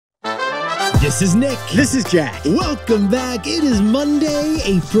This is Nick. This is Jack. Welcome back. It is Monday,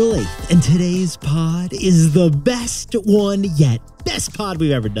 April 8th, and today's pod is the best one yet. Best pod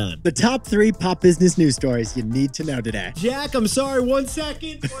we've ever done. The top 3 pop business news stories you need to know today. Jack, I'm sorry. One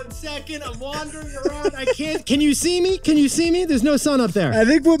second. I'm wandering around. I can't. Can you see me? There's no sun up there. I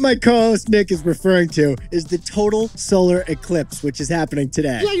think what my co-host Nick is referring to is the total solar eclipse, which is happening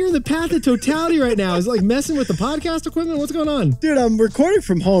today. Yeah, you're in the path of totality right now. Is it like messing with the podcast equipment? What's going on? Dude, I'm recording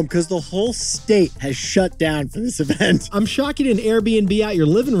from home because the whole state has shut down for this event. I'm shocked you didn't Airbnb out your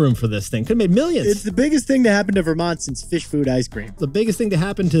living room for this thing. Could have made millions. It's the biggest thing to happen to Vermont since fish food ice cream. The biggest thing to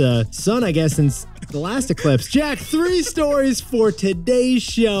happen to the sun, I guess, since the last eclipse. Jack, 3 stories for today's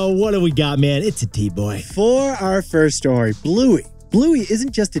show. What do we got, man? It's a TBOY. For our first story, Bluey. Bluey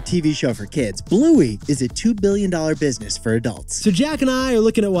isn't just a TV show for kids. Bluey is a $2 billion business for adults. So Jack and I are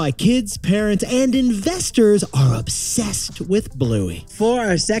looking at why kids, parents, and investors are obsessed with Bluey. For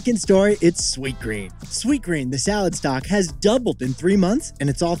our second story, it's Sweetgreen. Sweetgreen, the salad stock, has doubled in 3 months, and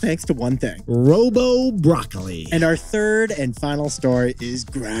it's all thanks to one thing. Robo broccoli. And our third and final story is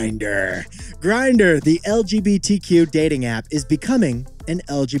Grindr. Grindr, the LGBTQ dating app, is becoming an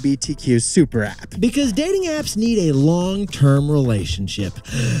LGBTQ super app. Because dating apps need a long-term relationship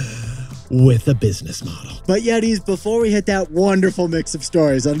with a business model. But Yetis, before we hit that wonderful mix of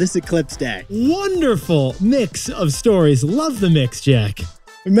stories on this eclipse day. Wonderful mix of stories. Love the mix, Jack.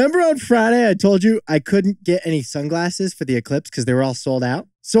 Remember on Friday I told you I couldn't get any sunglasses for the eclipse because they were all sold out?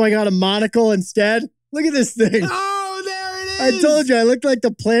 So I got a monocle instead. Look at this thing. Oh, there it is. I told you I looked like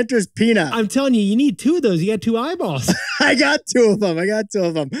the planter's peanut. I'm telling you, you need 2 of those. You got 2 eyeballs. I got 2 of them.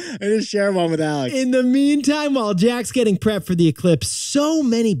 I just share one with Alex. In the meantime, while Jack's getting prepped for the eclipse, so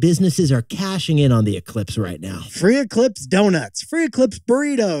many businesses are cashing in on the eclipse right now. Free eclipse donuts, free eclipse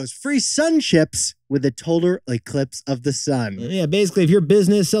burritos, free sun chips with a total eclipse of the sun. Yeah, basically, if your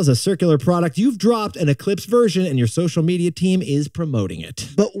business sells a circular product, you've dropped an eclipse version and your social media team is promoting it.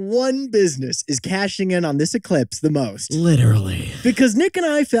 But one business is cashing in on this eclipse the most. Literally. Because Nick and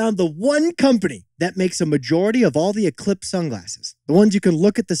I found the one company that makes a majority of all the eclipse sunglasses. The ones you can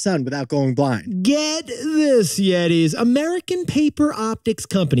look at the sun without going blind. Get this, Yetis. American Paper Optics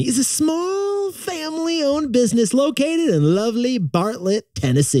Company is a small family-owned business located in lovely Bartlett,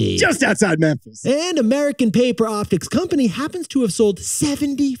 Tennessee. Just outside Memphis. And American Paper Optics Company happens to have sold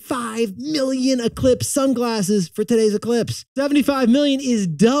 75 million eclipse sunglasses for today's eclipse. 75 million is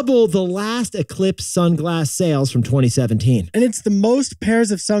double the last eclipse sunglass sales from 2017. And it's the most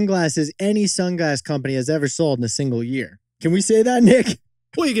pairs of sunglasses any sunglass company has ever sold in a single year. Can we say that, Nick?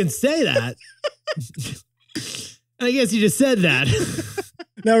 Well, you can say that. I guess you just said that.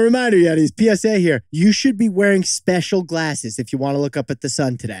 Now, reminder, Yetis, PSA here. You should be wearing special glasses if you want to look up at the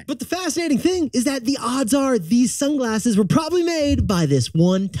sun today. But the fascinating thing is that the odds are these sunglasses were probably made by this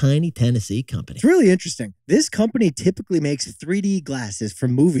one tiny Tennessee company. It's really interesting. This company typically makes 3D glasses for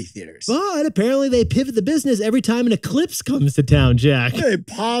movie theaters. But apparently they pivot the business every time an eclipse comes to town, Jack. They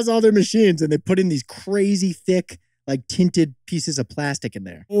pause all their machines and they put in these crazy thick, like tinted pieces of plastic in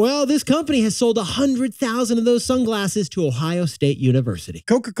there. Well, this company has sold 100,000 of those sunglasses to Ohio State University.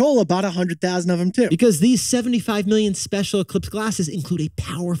 Coca-Cola bought 100,000 of them too. Because these 75 million special eclipse glasses include a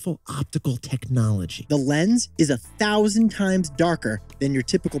powerful optical technology. The lens is 1,000 times darker than your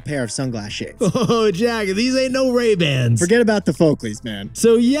typical pair of sunglass shades. Oh, Jack, these ain't no Ray-Bans. Forget about the Folkleys, man.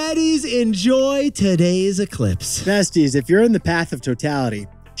 So Yetis, enjoy today's eclipse. Besties, if you're in the path of totality,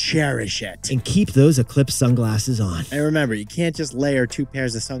 cherish it. And keep those eclipse sunglasses on. And remember, you can't just layer 2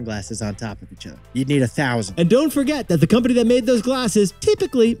 pairs of sunglasses on top of each other. You'd need 1,000. And don't forget that the company that made those glasses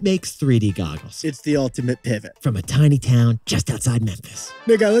typically makes 3D goggles. It's the ultimate pivot. From a tiny town just outside Memphis.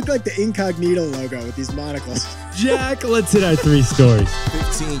 Nick, I look like the Incognito logo with these monocles. Jack, let's hit our 3 stories.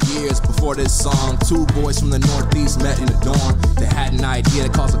 15 years before this song, 2 boys from the Northeast met in the dorm. They had an idea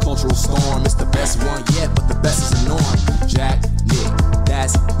that caused a cultural storm. It's the best one yet, but the best is the norm. Jack, Nick,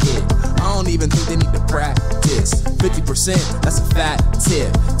 that's it. I don't even think they need to practice. 50%, that's a fat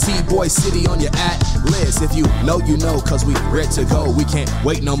tip. TBOY City on your at list. If you know, you know, cause we ready to go. We can't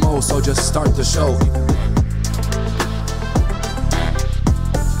wait no more, so just start the show.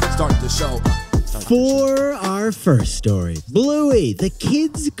 Start the show. For our first story, Bluey, the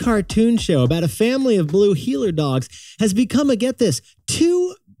kids' cartoon show about a family of blue heeler dogs, has become a, get this,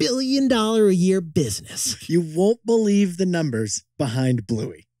 $2 billion a year business. You won't believe the numbers behind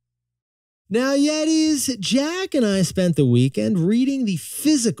Bluey. Now, Yetis, Jack and I spent the weekend reading the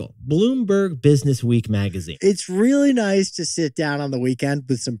physical Bloomberg Business Week magazine. It's really nice to sit down on the weekend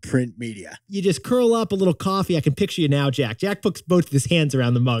with some print media. You just curl up, a little coffee. I can picture you now, Jack. Jack puts both of his hands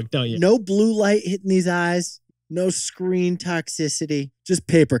around the mug, don't you? No blue light hitting these eyes. No screen toxicity, just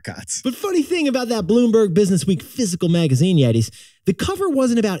paper cuts. But funny thing about that Bloomberg Businessweek physical magazine, Yetis, the cover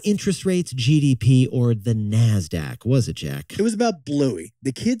wasn't about interest rates, GDP, or the NASDAQ, was it, Jack? It was about Bluey,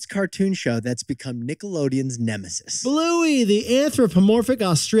 the kids' cartoon show that's become Nickelodeon's nemesis. Bluey, the anthropomorphic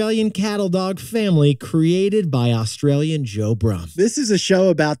Australian cattle dog family created by Australian Joe Brum. This is a show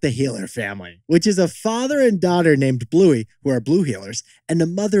about the Healer family, which is a father and daughter named Bluey, who are blue healers, and a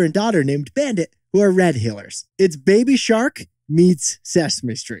mother and daughter named Bandit, who are red healers. It's Baby Shark meets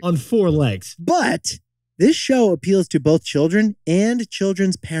Sesame Street. On 4 legs. But this show appeals to both children and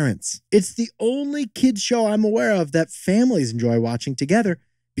children's parents. It's the only kids show I'm aware of that families enjoy watching together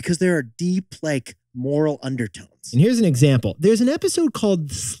because there are deep, moral undertones. And here's an example. There's an episode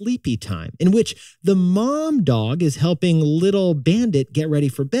called Sleepy Time in which the mom dog is helping little Bandit get ready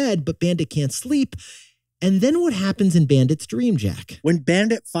for bed, but Bandit can't sleep. And then what happens in Bandit's dream, Jack? When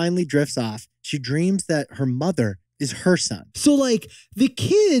Bandit finally drifts off, she dreams that her mother is her son. So the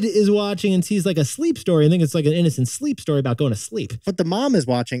kid is watching and sees a sleep story and thinks it's an innocent sleep story about going to sleep. But the mom is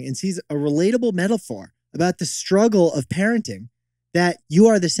watching and sees a relatable metaphor about the struggle of parenting, that you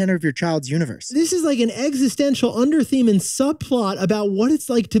are the center of your child's universe. This is an existential undertheme and subplot about what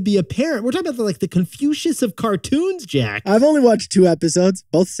it's like to be a parent. We're talking about the Confucius of cartoons, Jack. I've only watched 2 episodes,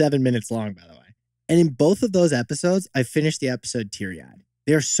 both 7 minutes long, by the way. And in both of those episodes, I finished the episode teary-eyed.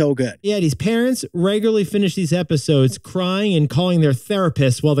 They're so good. Yeah, these parents regularly finish these episodes crying and calling their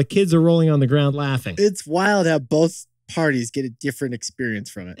therapist while the kids are rolling on the ground laughing. It's wild how both parties get a different experience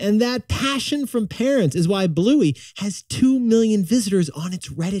from it. And that passion from parents is why Bluey has 2 million visitors on its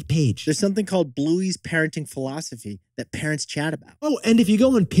Reddit page. There's something called Bluey's parenting philosophy that parents chat about. Oh, and if you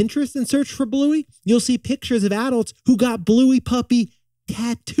go on Pinterest and search for Bluey, you'll see pictures of adults who got Bluey puppy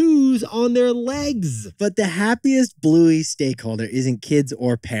tattoos on their legs. But the happiest Bluey stakeholder isn't kids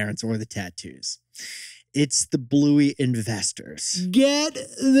or parents or the tattoos. It's the Bluey investors. Get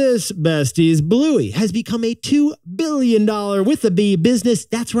this, besties. Bluey has become a $2 billion with a B business.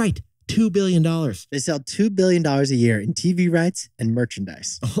 That's right, $2 billion. They sell $2 billion a year in TV rights and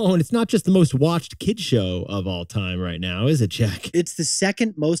merchandise. Oh, and it's not just the most watched kids show of all time right now, is it, Jack? It's the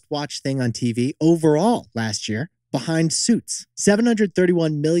second most watched thing on TV overall last year, behind Suits.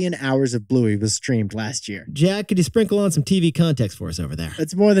 731 million hours of Bluey was streamed last year. Jack, could you sprinkle on some TV context for us over there?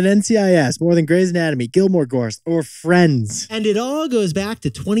 That's more than NCIS, more than Grey's Anatomy, Gilmore Girls, or Friends. And it all goes back to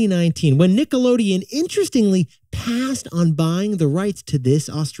 2019 when Nickelodeon, interestingly, passed on buying the rights to this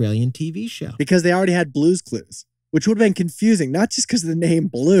Australian TV show. Because they already had Blue's Clues, which would have been confusing, not just because of the name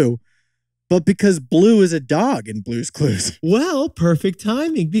Blue, but because Blue is a dog in Blue's Clues. Well, perfect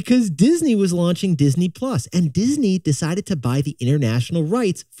timing, because Disney was launching Disney Plus, and Disney decided to buy the international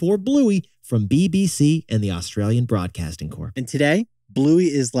rights for Bluey from BBC and the Australian Broadcasting Corp. And today, Bluey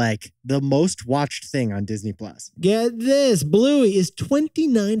is the most watched thing on Disney Plus. Get this, Bluey is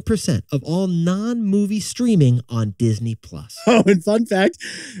 29% of all non-movie streaming on Disney Plus. Oh, and fun fact,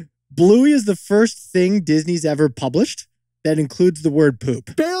 Bluey is the first thing Disney's ever published that includes the word poop.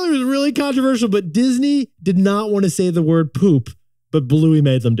 Apparently it was really controversial, but Disney did not want to say the word poop, but Bluey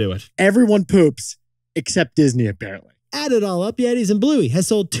made them do it. Everyone poops, except Disney, apparently. Add it all up, Yetis, and Bluey has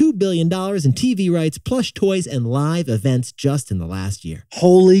sold $2 billion in TV rights, plush toys, and live events just in the last year.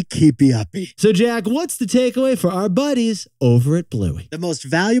 Holy keepy-uppy. So, Jack, what's the takeaway for our buddies over at Bluey? The most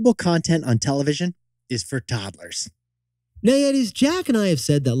valuable content on television is for toddlers. Now, Yetis, Jack and I have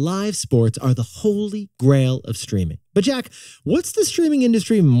said that live sports are the holy grail of streaming. But Jack, what's the streaming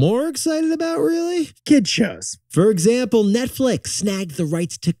industry more excited about, really? Kid shows. For example, Netflix snagged the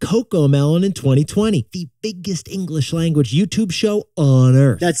rights to Cocomelon in 2020, the biggest English language YouTube show on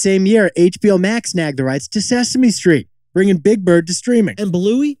Earth. That same year, HBO Max snagged the rights to Sesame Street, bringing Big Bird to streaming. And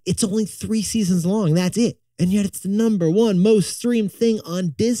Bluey, it's only 3 seasons long, that's it. And yet it's the #1 most streamed thing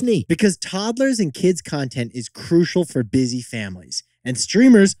on Disney. Because toddlers and kids content is crucial for busy families. And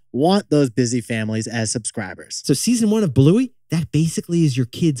streamers want those busy families as subscribers. So season 1 of Bluey, that basically is your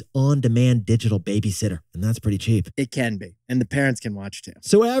kid's on-demand digital babysitter. And that's pretty cheap. It can be. And the parents can watch too.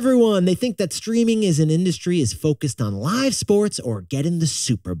 So everyone, they think that streaming as an industry is focused on live sports or getting the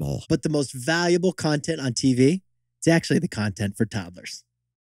Super Bowl. But the most valuable content on TV, it's actually the content for toddlers.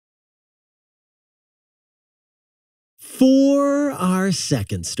 For our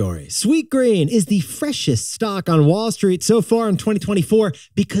second story, Sweetgreen is the freshest stock on Wall Street so far in 2024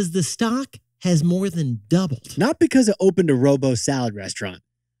 because the stock has more than doubled. Not because it opened a Robo salad restaurant,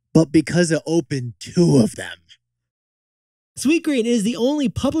 but because it opened 2 of them. Sweetgreen is the only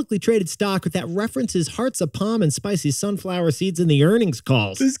publicly traded stock that references hearts of palm and spicy sunflower seeds in the earnings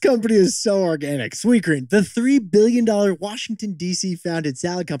calls. This company is so organic. Sweetgreen, the $3 billion Washington, D.C. founded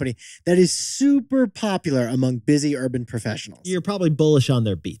salad company that is super popular among busy urban professionals. You're probably bullish on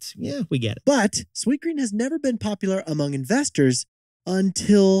their beats. Yeah, we get it. But Sweetgreen has never been popular among investors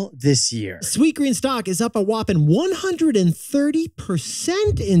until this year. Sweetgreen stock is up a whopping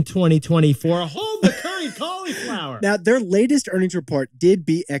 130% in 2024. Hold the curry cauliflower. Now, their latest earnings report did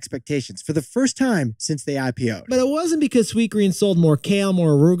beat expectations for the first time since they IPO'd. But it wasn't because Sweetgreen sold more kale,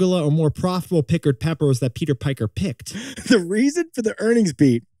 more arugula, or more profitable pickled peppers that Peter Piker picked. The reason for the earnings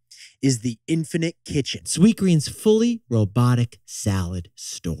beat is the Infinite Kitchen, Sweetgreen's fully robotic salad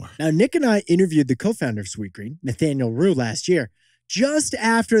store. Now, Nick and I interviewed the co-founder of Sweetgreen, Nathaniel Rue, last year, just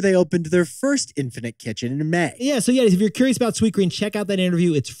after they opened their first Infinite Kitchen in May. Yeah, so yeah, if you're curious about Sweetgreen, check out that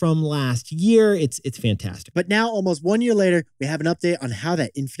interview. It's from last year. It's fantastic. But now, almost 1 year later, we have an update on how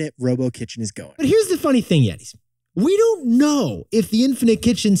that Infinite Robo Kitchen is going. But here's the funny thing, Yetis. We don't know if the Infinite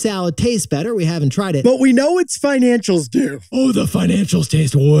Kitchen salad tastes better. We haven't tried it. But we know its financials do. Oh, the financials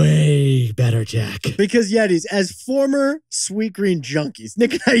taste way better, Jack. Because Yetis, as former Sweetgreen junkies,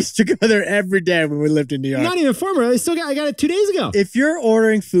 Nick and I used to go there every day when we lived in New York. Not even former. I got it 2 days ago. If you're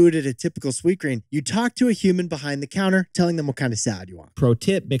ordering food at a typical Sweetgreen, you talk to a human behind the counter, telling them what kind of salad you want. Pro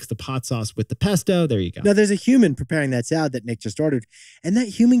tip, mix the pot sauce with the pesto. There you go. Now, there's a human preparing that salad that Nick just ordered, and that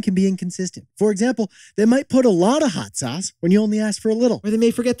human can be inconsistent. For example, they might put a lot of hot sauce when you only ask for a little. Or they may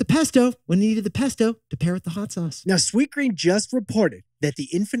forget the pesto when you needed the pesto to pair with the hot sauce. Now, Sweetgreen just reported that the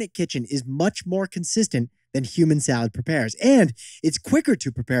Infinite Kitchen is much more consistent than human salad preparers, and it's quicker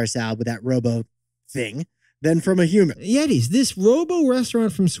to prepare a salad with that Robo thing than from a human. Yetis, this Robo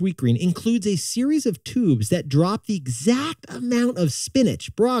restaurant from Sweetgreen includes a series of tubes that drop the exact amount of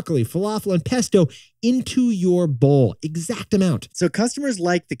spinach, broccoli, falafel, and pesto into your bowl. Exact amount. So customers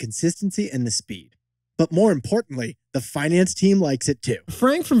like the consistency and the speed. But more importantly, the finance team likes it too.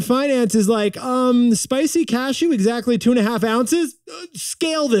 Frank from finance is like, spicy cashew, exactly 2.5 ounces?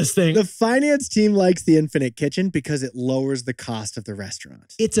 Scale this thing. The finance team likes the Infinite Kitchen because it lowers the cost of the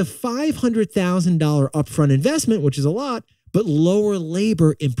restaurant. It's a $500,000 upfront investment, which is a lot, but lower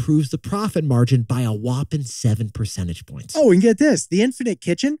labor improves the profit margin by a whopping 7 percentage points. Oh, and get this, the Infinite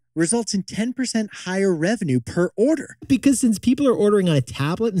Kitchen results in 10% higher revenue per order. Because since people are ordering on a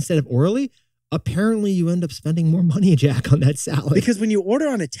tablet instead of orally, apparently you end up spending more money, Jack, on that salad. Because when you order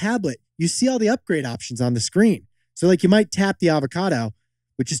on a tablet, you see all the upgrade options on the screen. So like you might tap the avocado,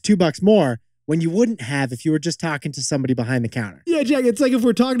 which is $2 more, when you wouldn't have if you were just talking to somebody behind the counter. Yeah, Jack, it's like if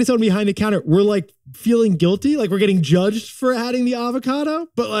we're talking to someone behind the counter, we're like feeling guilty, like we're getting judged for adding the avocado.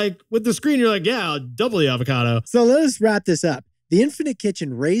 But like with the screen, you're like, yeah, I'll double the avocado. So let us wrap this up. The Infinite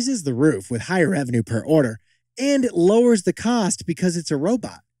Kitchen raises the roof with higher revenue per order, and it lowers the cost because it's a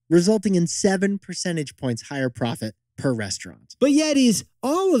robot, resulting in 7 percentage points higher profit per restaurant. But Yetis,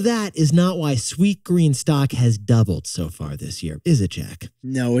 all of that is not why Sweetgreen stock has doubled so far this year, is it, Jack?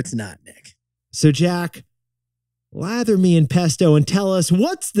 No, it's not, Nick. So, Jack, lather me in pesto and tell us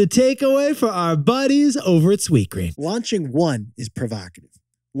what's the takeaway for our buddies over at Sweetgreen. Launching 1 is provocative.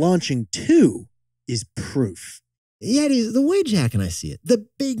 Launching 2 is proof. Yetis, the way Jack and I see it, the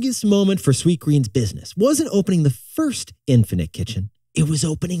biggest moment for Sweetgreen's business wasn't opening the first Infinite Kitchen. It was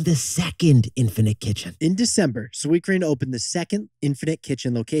opening the second Infinite Kitchen. In December, Sweetgreen opened the second Infinite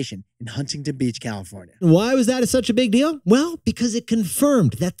Kitchen location in Huntington Beach, California. Why was that such a big deal? Well, because it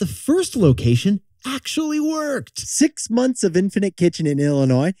confirmed that the first location actually worked. 6 months of Infinite Kitchen in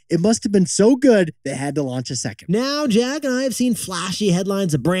Illinois. It must have been so good they had to launch a second. Now, Jack and I have seen flashy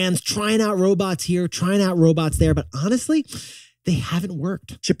headlines of brands trying out robots here, trying out robots there, but honestly, they haven't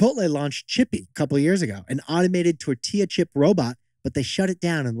worked. Chipotle launched Chippy a couple years ago, an automated tortilla chip robot, but they shut it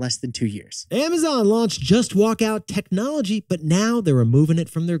down in less than 2 years. Amazon launched Just Walk Out technology, but now they're removing it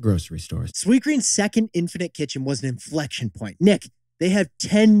from their grocery stores. Sweetgreen's second Infinite Kitchen was an inflection point. Nick, they have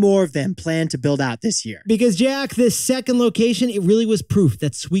 10 more of them planned to build out this year. Because, Jack, this second location, it really was proof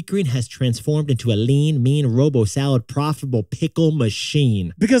that Sweetgreen has transformed into a lean, mean, robo-salad profitable pickle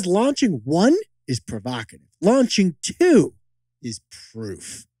machine. Because launching 1 is provocative. Launching 2 is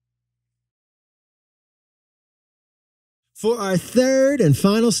proof. For our third and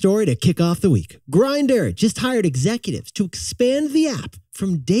final story to kick off the week, Grindr just hired executives to expand the app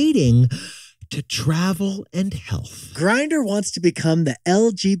from dating to travel and health. Grindr wants to become the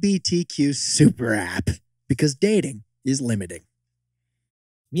LGBTQ super app because dating is limiting.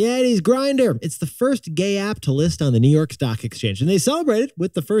 Yeti's Grindr. It's the first gay app to list on the New York Stock Exchange, and they celebrated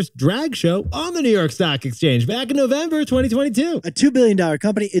with the first drag show on the New York Stock Exchange back in November 2022. A $2 billion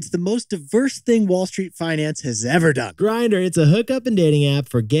company, it's the most diverse thing Wall Street finance has ever done. Grindr, it's a hookup and dating app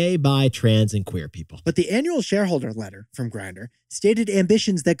for gay, bi, trans, and queer people. But the annual shareholder letter from Grindr stated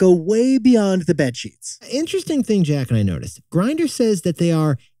ambitions that go way beyond the bedsheets. Interesting thing Jack and I noticed. Grindr says that they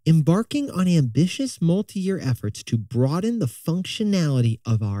are embarking on ambitious multi-year efforts to broaden the functionality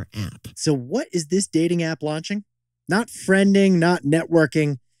of our app. So what is this dating app launching? Not friending, not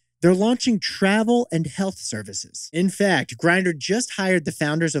networking. They're launching travel and health services. In fact, Grindr just hired the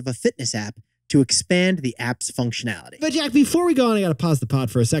founders of a fitness app to expand the app's functionality. But Jack, before we go on, I got to pause the pod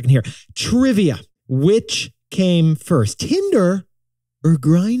for a second here. Trivia. Which came first, Tinder or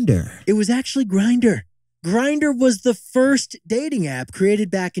Grindr? It was actually Grindr. Grindr was the first dating app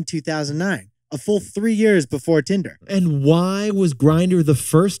created back in 2009, a full 3 years before Tinder. And why was Grindr the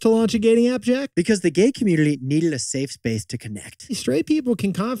first to launch a dating app, Jack? Because the gay community needed a safe space to connect. Straight people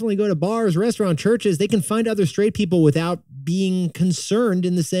can confidently go to bars, restaurants, churches. They can find other straight people without being concerned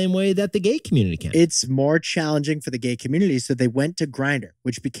in the same way that the gay community can. It's more challenging for the gay community, so they went to Grindr,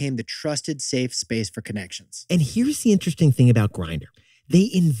 which became the trusted, safe space for connections. And here's the interesting thing about Grindr. They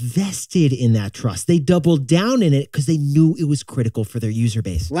invested in that trust. They doubled down in it because they knew it was critical for their user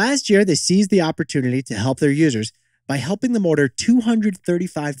base. Last year, they seized the opportunity to help their users by helping them order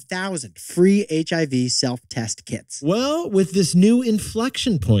 235,000 free HIV self-test kits. Well, with this new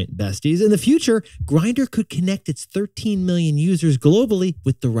inflection point, besties, in the future, Grindr could connect its 13 million users globally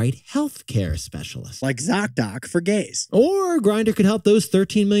with the right healthcare specialists. Like ZocDoc for gays. Or Grindr could help those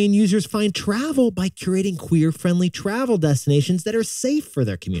 13 million users find travel by curating queer-friendly travel destinations that are safe for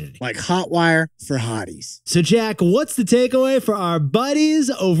their community. Like Hotwire for hotties. So, Jack, what's the takeaway for our buddies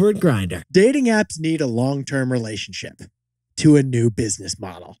over at Grindr? Dating apps need a long-term relationship to a new business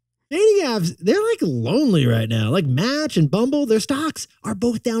model. Dating apps, they're like lonely right now. Like Match and Bumble, their stocks are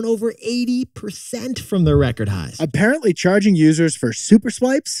both down over 80% from their record highs. Apparently, charging users for super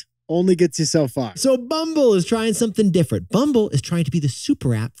swipes only gets you so far. So Bumble is trying something different. Bumble is trying to be the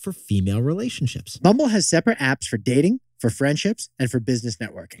super app for female relationships. Bumble has separate apps for dating, for friendships, and for business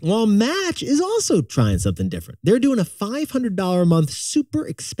networking. While Match is also trying something different. They're doing a $500 a month super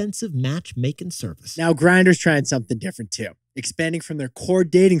expensive matchmaking service. Now Grindr's trying something different too, expanding from their core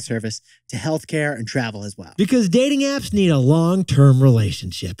dating service to healthcare and travel as well. Because dating apps need a long-term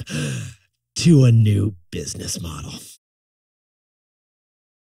relationship to a new business model.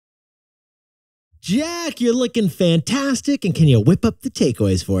 Jack, you're looking fantastic, and can you whip up the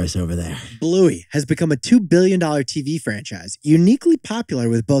takeaways for us over there? Bluey has become a $2 billion TV franchise, uniquely popular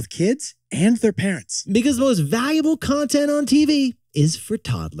with both kids and their parents. Because the most valuable content on TV is for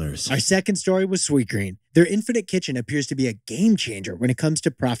toddlers. Our second story was Sweetgreen. Their infinite kitchen appears to be a game changer when it comes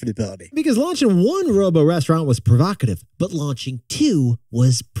to profitability. Because launching one Robo restaurant was provocative, but launching two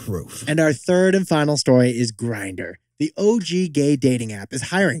was proof. And our third and final story is Grindr. The OG gay dating app is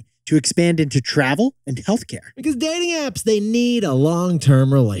hiring to expand into travel and healthcare. Because dating apps, they need a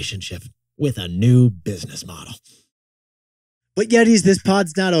long-term relationship with a new business model. But Yetis, this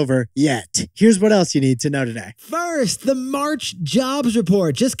pod's not over yet. Here's what else you need to know today. First, the March jobs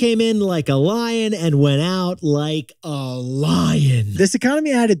report just came in like a lion and went out like a lion. This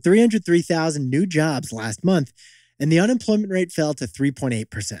economy added 303,000 new jobs last month, and the unemployment rate fell to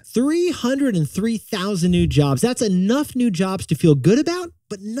 3.8%. 303,000 new jobs. That's enough new jobs to feel good about,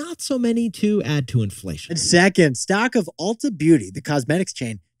 but not so many to add to inflation. And second, stock of Ulta Beauty, the cosmetics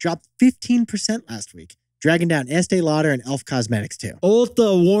chain, dropped 15% last week, dragging down Estee Lauder and e.l.f. Cosmetics too.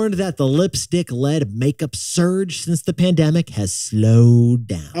 Ulta warned that the lipstick-led makeup surge since the pandemic has slowed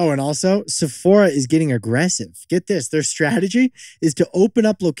down. Oh, and also, Sephora is getting aggressive. Get this, their strategy is to open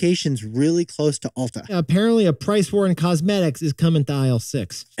up locations really close to Ulta. Apparently, a price war in cosmetics is coming to aisle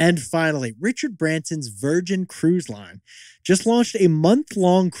 6. And finally, Richard Branson's Virgin Cruise Line just launched a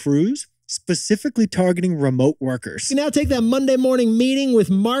month-long cruise specifically targeting remote workers. You can now take that Monday morning meeting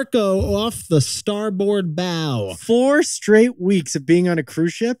with Marco off the starboard bow. 4 straight weeks of being on a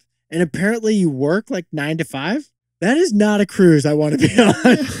cruise ship, and apparently you work like 9 to 5? That is not a cruise I want to be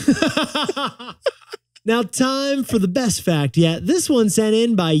on. Now, time for the best fact yet. This one sent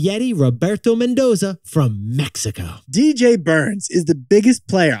in by Yeti Roberto Mendoza from Mexico. DJ Burns is the biggest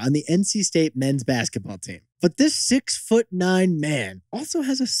player on the NC State men's basketball team. But this 6'9" man also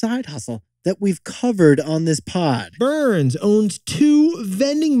has a side hustle that we've covered on this pod. Burns owns 2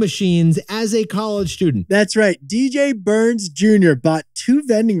 vending machines as a college student. That's right. DJ Burns Jr. bought 2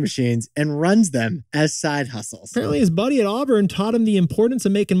 vending machines and runs them as side hustles. Apparently his buddy at Auburn taught him the importance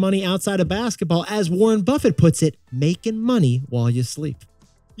of making money outside of basketball. As Warren Buffett puts it, making money while you sleep.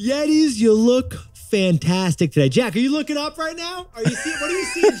 Yetis, you look fantastic today. Jack, are you looking up right now? What are you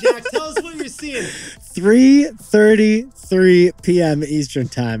seeing, Jack? Tell us what you're seeing. 3:33 p.m. Eastern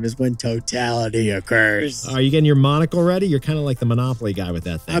time is when totality occurs. Are you getting your monocle ready? You're kind of like the Monopoly guy with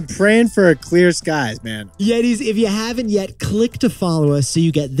that thing. I'm praying for clear skies, man. Yetis, if you haven't yet, click to follow us so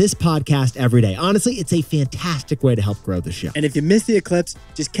you get this podcast every day. Honestly, it's a fantastic way to help grow the show. And if you miss the eclipse,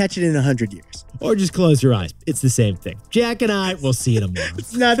 just catch it in 100 years. Or just close your eyes. It's the same thing. Jack and I will see you tomorrow.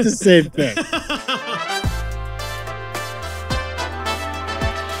 It's not the same thing.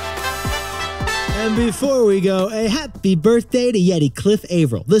 And before we go, a happy birthday to Yeti Cliff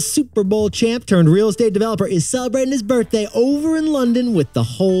Averill. The Super Bowl champ turned real estate developer is celebrating his birthday over in London with the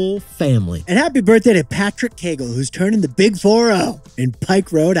whole family. And happy birthday to Patrick Cagle, who's turning the big 4-0 in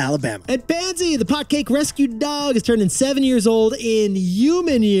Pike Road, Alabama. And Pansy, the potcake rescued dog, is turning 7 years old in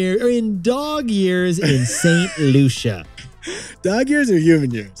dog years in St. Lucia. Dog years or human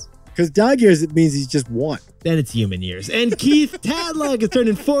years? Because dog years, it means he's just one. Then it's human years. And Keith Tadluck is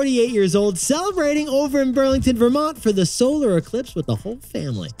turning 48 years old, celebrating over in Burlington, Vermont for the solar eclipse with the whole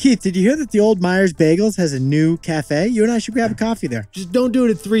family. Keith, did you hear that the old Myers Bagels has a new cafe? You and I should grab a coffee there. Just don't do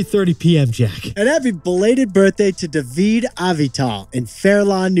it at 3:30 p.m., Jack. And happy belated birthday to David Avital in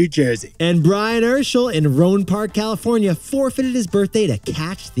Fairlawn, New Jersey. And Brian Urschel in Roan Park, California, forfeited his birthday to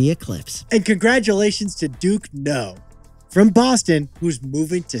catch the eclipse. And congratulations to Duke No from Boston, who's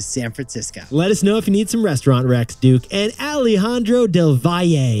moving to San Francisco. Let us know if you need some restaurant recs, Duke. And Alejandro Del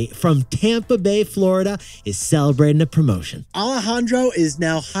Valle from Tampa Bay, Florida, is celebrating a promotion. Alejandro is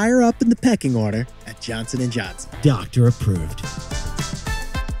now higher up in the pecking order at Johnson & Johnson. Doctor approved.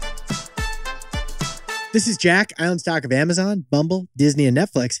 This is Jack. I own stock of Amazon, Bumble, Disney, and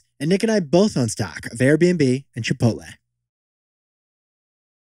Netflix. And Nick and I both own stock of Airbnb and Chipotle.